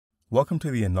Welcome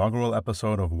to the inaugural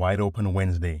episode of Wide Open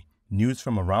Wednesday, news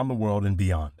from around the world and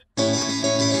beyond.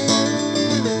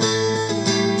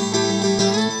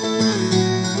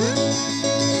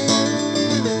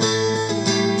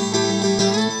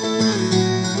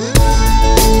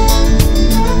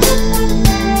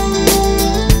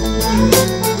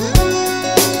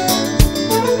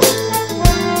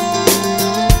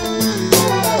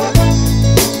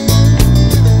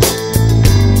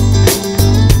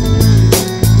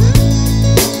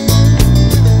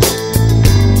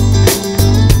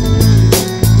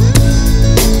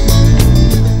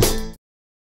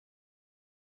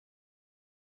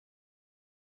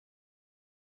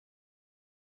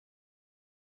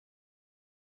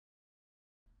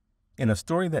 In a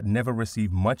story that never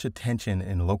received much attention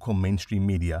in local mainstream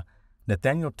media,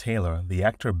 Nathaniel Taylor, the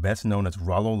actor best known as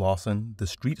Rollo Lawson, the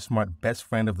street-smart best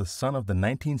friend of the son of the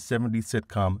 1970s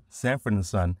sitcom Sanford &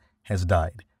 Son, has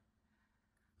died.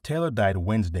 Taylor died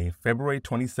Wednesday, February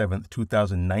 27,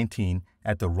 2019,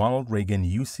 at the Ronald Reagan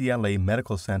UCLA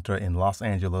Medical Center in Los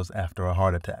Angeles after a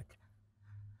heart attack.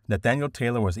 Nathaniel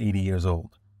Taylor was 80 years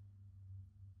old.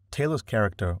 Taylor's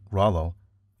character, Rollo,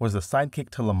 was the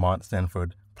sidekick to Lamont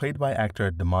Sanford, played by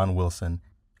actor Damon Wilson,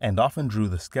 and often drew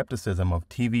the skepticism of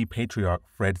TV patriarch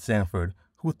Fred Sanford,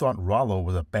 who thought Rollo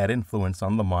was a bad influence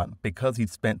on Lamont because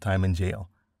he'd spent time in jail.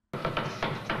 Come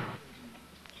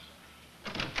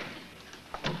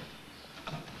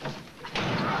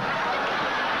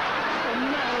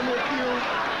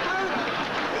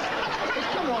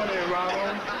on in,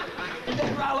 Rollo. Is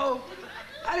that Rollo?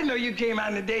 I didn't know you came out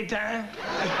in the daytime.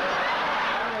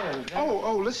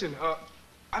 Listen,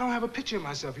 I don't have a picture of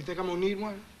myself. You think I'm gonna need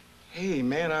one? Hey,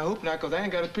 man, I hope not, because I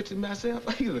ain't got a picture of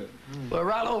myself either. Well,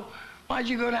 Rollo, why don't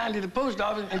you go down to the post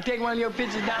office and take one of your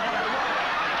pictures down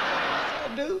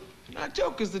on the wall? Dude, a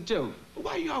joke is a joke.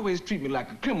 Why you always treat me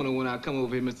like a criminal when I come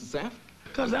over here, Mr. Sanford?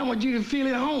 Because I want you to feel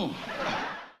at home.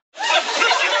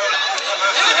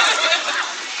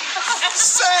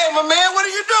 Say, my man, what are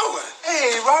you doing?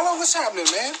 Hey, Rollo, what's happening,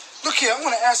 man? Look here, I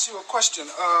want to ask you a question.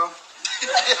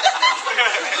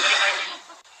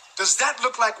 Does that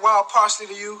look like wild parsley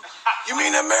to you? You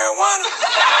mean that marijuana?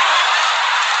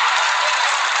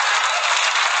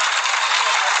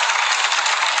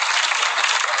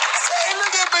 Say,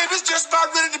 look here, baby, it's just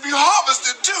about ready to be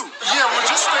harvested, too. Yeah, well,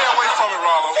 just stay away from it,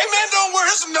 Rollo. Hey, man, don't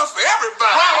worry, it's enough for everybody.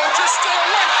 Rollo, just stay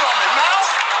away from it, now.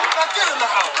 Now get in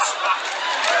the house.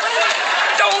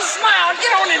 Don't smile.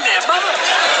 Get on in there, brother.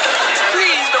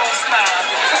 Please don't smile.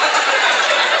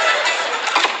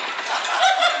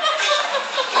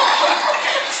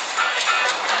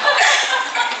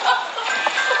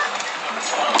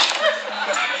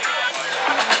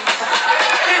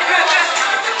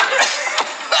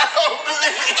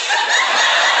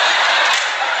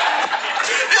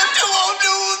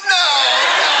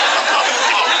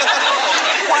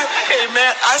 Hey,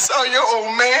 man, I saw your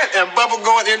old man and Bubba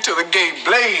going into the gay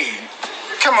blade.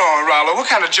 Come on, Rollo, what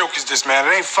kind of joke is this, man?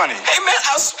 It ain't funny. Hey, man,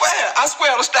 I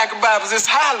swear on a stack of Bibles, it's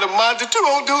high, Lamont. The two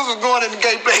old dudes was going in the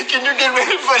gay blade. Can you get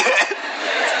ready for that?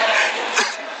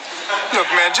 Look,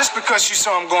 man, just because you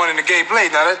saw him going in the gay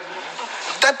blade, now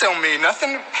that don't mean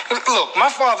nothing. Look, my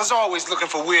father's always looking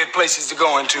for weird places to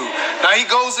go into. Now, he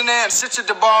goes in there and sits at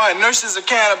the bar and nurses a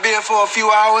can of beer for a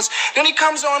few hours. Then he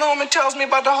comes on home and tells me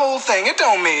about the whole thing. It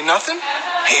don't mean nothing.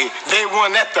 Hey, they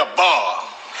won at the bar.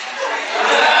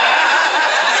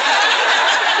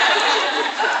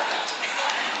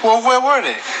 Well, where were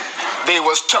they? They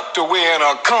was tucked away in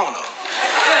a corner.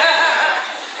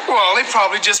 Well, they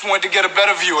probably just wanted to get a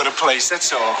better view of the place,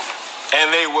 that's all.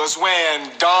 And they was wearing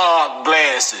dark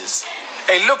glasses.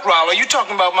 Hey, look, Rollo, you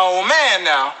talking about my old man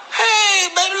now. Hey,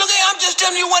 baby, look here, I'm just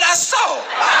telling you what I saw.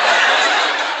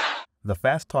 The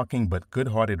fast-talking but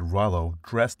good-hearted Rollo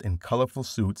dressed in colorful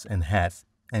suits and hats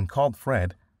and called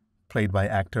Fred, played by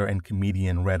actor and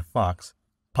comedian Red Fox,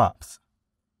 Pops.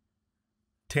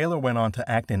 Taylor went on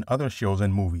to act in other shows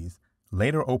and movies,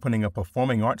 later opening a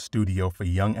performing arts studio for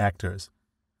young actors.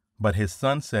 But his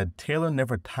son said Taylor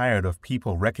never tired of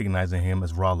people recognizing him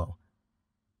as Rollo.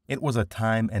 It was a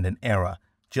time and an era.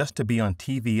 Just to be on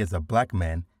TV as a black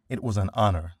man, it was an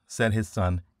honor, said his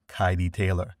son, Kaidi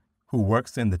Taylor, who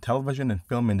works in the television and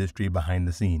film industry behind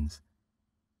the scenes.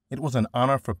 It was an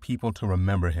honor for people to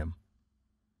remember him.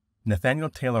 Nathaniel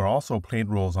Taylor also played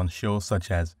roles on shows such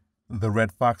as The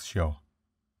Red Fox Show,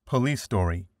 Police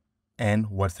Story, and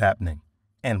What's Happening,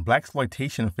 and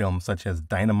blaxploitation films such as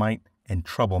Dynamite and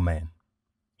Trouble Man.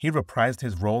 He reprised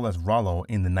his role as Rollo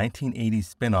in the 1980s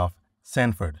spin-off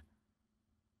Sanford.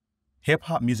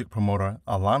 Hip-hop music promoter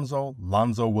Alonzo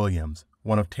 "Lonzo" Williams,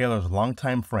 one of Taylor's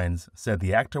longtime friends, said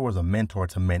the actor was a mentor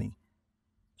to many.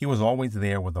 He was always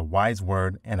there with a wise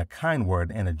word and a kind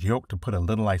word and a joke to put a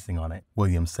little icing on it,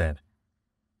 Williams said.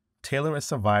 Taylor is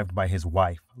survived by his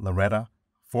wife, Loretta,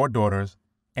 4 daughters,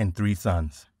 and 3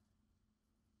 sons.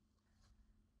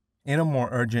 In a more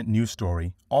urgent news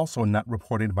story, also not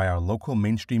reported by our local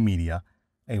mainstream media,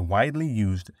 a widely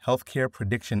used healthcare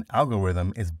prediction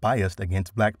algorithm is biased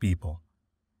against Black people.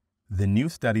 The new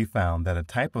study found that a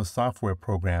type of software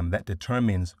program that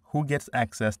determines who gets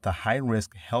access to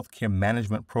high-risk healthcare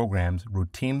management programs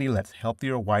routinely lets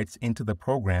healthier whites into the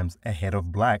programs ahead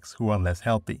of Blacks who are less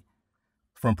healthy.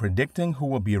 From predicting who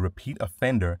will be a repeat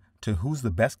offender to who's the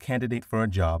best candidate for a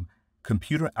job,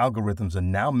 computer algorithms are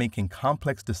now making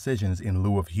complex decisions in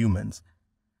lieu of humans.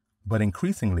 But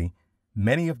increasingly,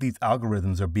 many of these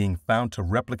algorithms are being found to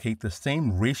replicate the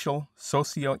same racial,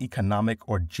 socioeconomic,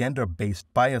 or gender-based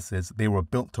biases they were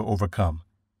built to overcome.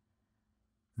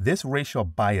 This racial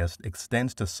bias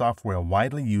extends to software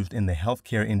widely used in the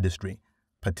healthcare industry,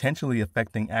 potentially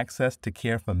affecting access to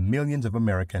care for millions of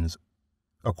Americans,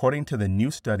 according to the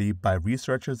new study by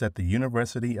researchers at the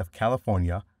University of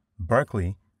California,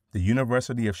 Berkeley, the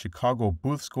University of Chicago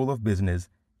Booth School of Business,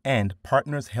 and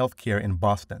Partners Healthcare in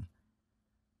Boston.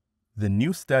 The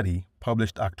new study,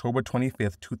 published October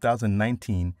 25,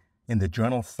 2019, in the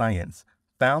journal Science,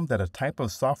 found that a type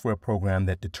of software program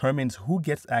that determines who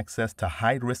gets access to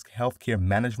high-risk healthcare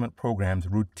management programs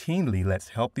routinely lets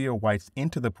healthier whites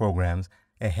into the programs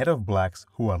ahead of Blacks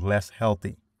who are less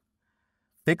healthy.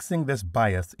 Fixing this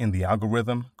bias in the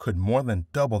algorithm could more than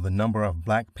double the number of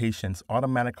Black patients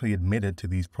automatically admitted to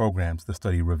these programs, the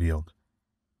study revealed.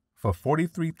 For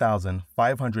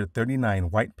 43,539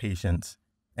 white patients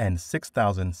and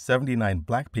 6,079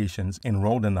 Black patients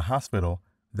enrolled in the hospital,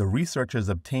 the researchers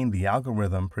obtained the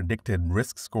algorithm predicted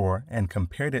risk score and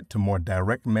compared it to more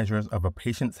direct measures of a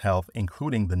patient's health,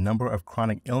 including the number of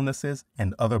chronic illnesses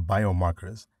and other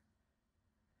biomarkers.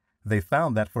 They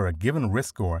found that for a given risk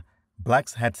score,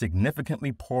 Blacks had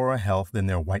significantly poorer health than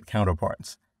their white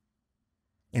counterparts.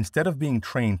 Instead of being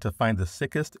trained to find the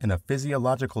sickest in a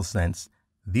physiological sense,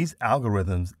 these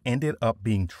algorithms ended up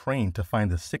being trained to find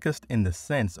the sickest in the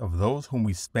sense of those whom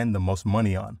we spend the most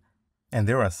money on, and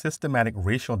there are systematic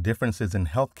racial differences in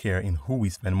healthcare in who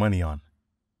we spend money on.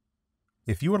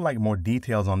 If you would like more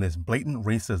details on this blatant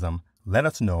racism, let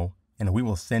us know and we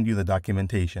will send you the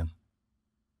documentation.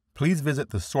 Please visit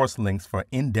the source links for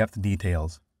in-depth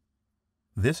details.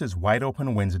 This is Wide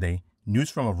Open Wednesday,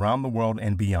 news from around the world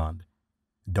and beyond.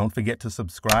 Don't forget to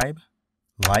subscribe,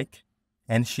 like,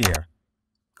 and share.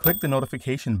 Click the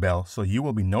notification bell so you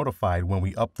will be notified when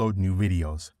we upload new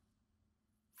videos.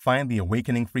 Find the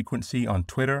Awakening Frequency on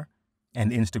Twitter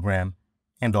and Instagram,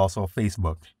 and also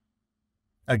Facebook.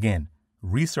 Again,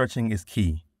 researching is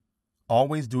key.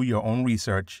 Always do your own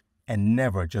research and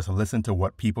never just listen to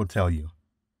what people tell you.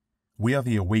 We are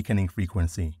the Awakening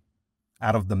Frequency.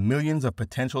 Out of the millions of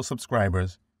potential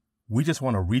subscribers, we just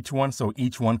want to reach one so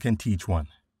each one can teach one.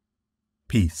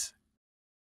 Peace.